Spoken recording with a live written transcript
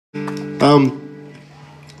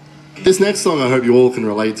This next song I hope you all can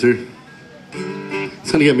relate to.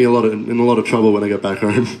 It's going to get me in a lot of trouble when I get back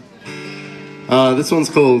home. This one's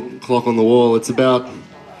called Clock on the Wall. It's about...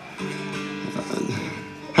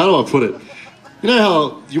 how do I put it? You know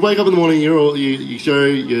how you wake up in the morning, you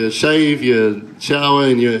shave, you shower,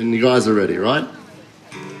 and you guys are ready, right?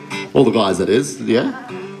 All the guys, that is, yeah?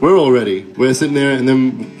 We're all ready. We're sitting there, and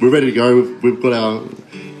then we're ready to go. We've got our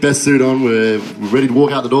best suit on. We're ready to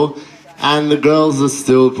walk out the door. And the girls are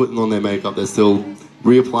still putting on their makeup. They're still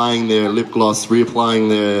reapplying their lip gloss,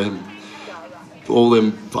 reapplying all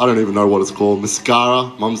them, I don't even know what it's called,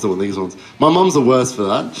 mascara. Mum's doing these ones. My mum's the worst for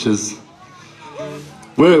that.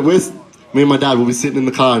 Me and my dad will be sitting in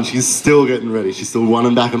the car and she's still getting ready. She's still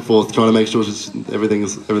running back and forth, trying to make sure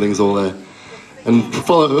everything's all there. And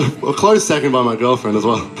followed a close second by my girlfriend as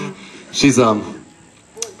well. She's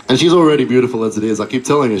she's already beautiful as it is. I keep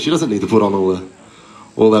telling her she doesn't need to put on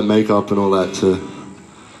all that makeup and all that to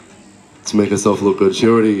make herself look good. She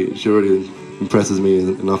already impresses me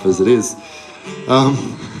enough as it is.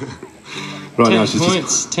 Right now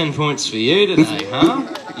she's 10 points for you today, huh?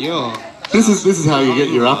 This is how you get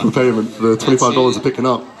your Apple payment for the $25 of picking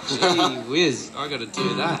up. Gee whiz, I got to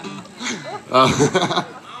do that.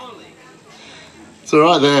 So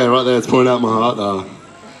right there, it's pouring out my heart.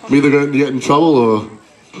 I'm either going to get in trouble or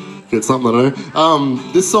get something, I don't know.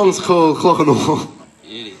 This song's called Clock on the Wall.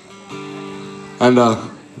 Beauty. And yeah,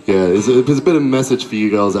 there's a bit of a message for you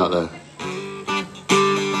girls out there.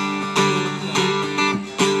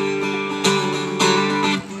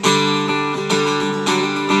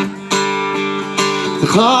 The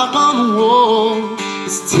clock on the wall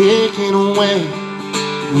is ticking away,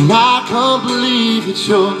 and I can't believe that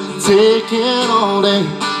you're taking all day,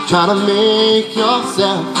 trying to make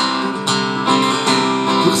yourself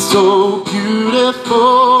look so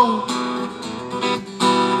beautiful,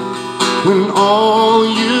 when all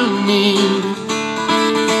you need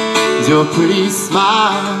is your pretty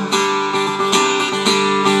smile.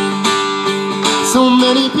 So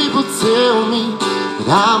many people tell me that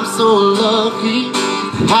I'm so lucky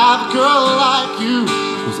to have a girl like you,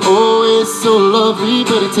 who's always so lovely.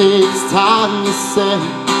 But it takes time, you say,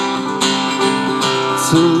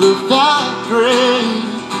 to look that great.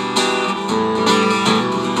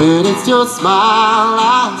 But it's your smile,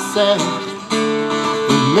 I say,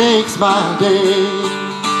 that makes my day.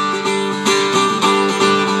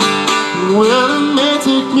 Well, it may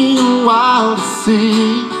take me a while to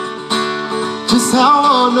see just how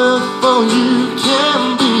wonderful you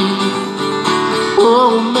can be.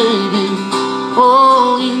 Oh, maybe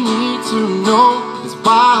all you need to know is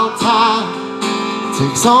while time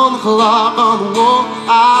takes on the clock on the wall,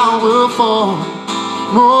 I will fall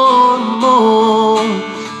more and more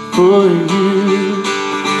for you.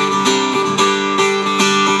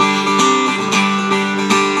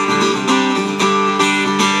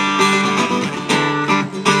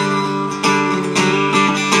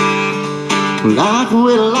 Well, I could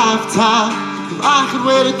wait a lifetime, if I could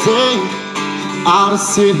wait a day, I'll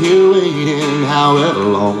just sit here waiting however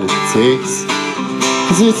long it takes.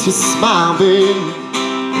 'Cause it's your smile, babe,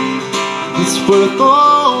 it's worth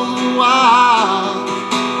all the while.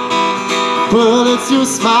 But it's your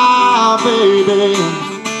smile, baby,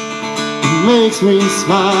 it makes me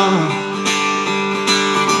smile.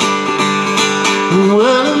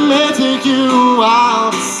 Well, it may take you a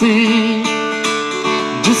while to see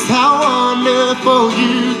just how wonderful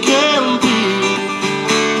you can be.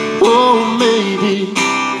 Oh, maybe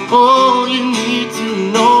all you need to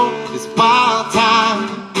know is while time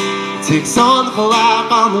takes on the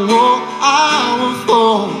clock on the wall, I will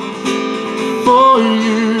fall for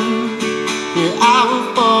you. Yeah, I will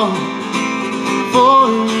fall for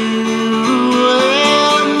you.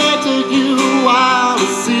 Well, it may take you a while to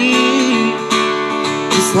see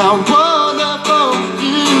just how wonderful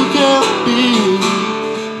you can be.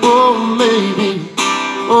 Oh, maybe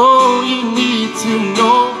all you need to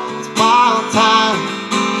know is while time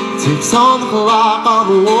takes on the clock on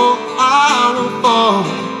the wall, I will fall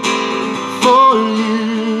for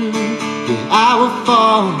you. Yeah, I will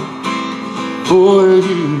fall for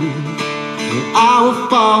you. Yeah, I will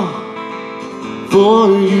fall for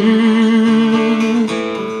you.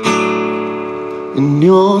 And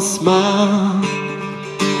your smile,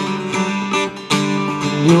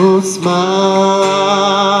 your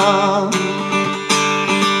smile.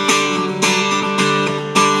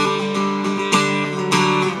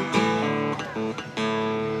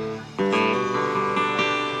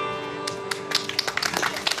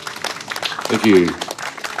 Thank you.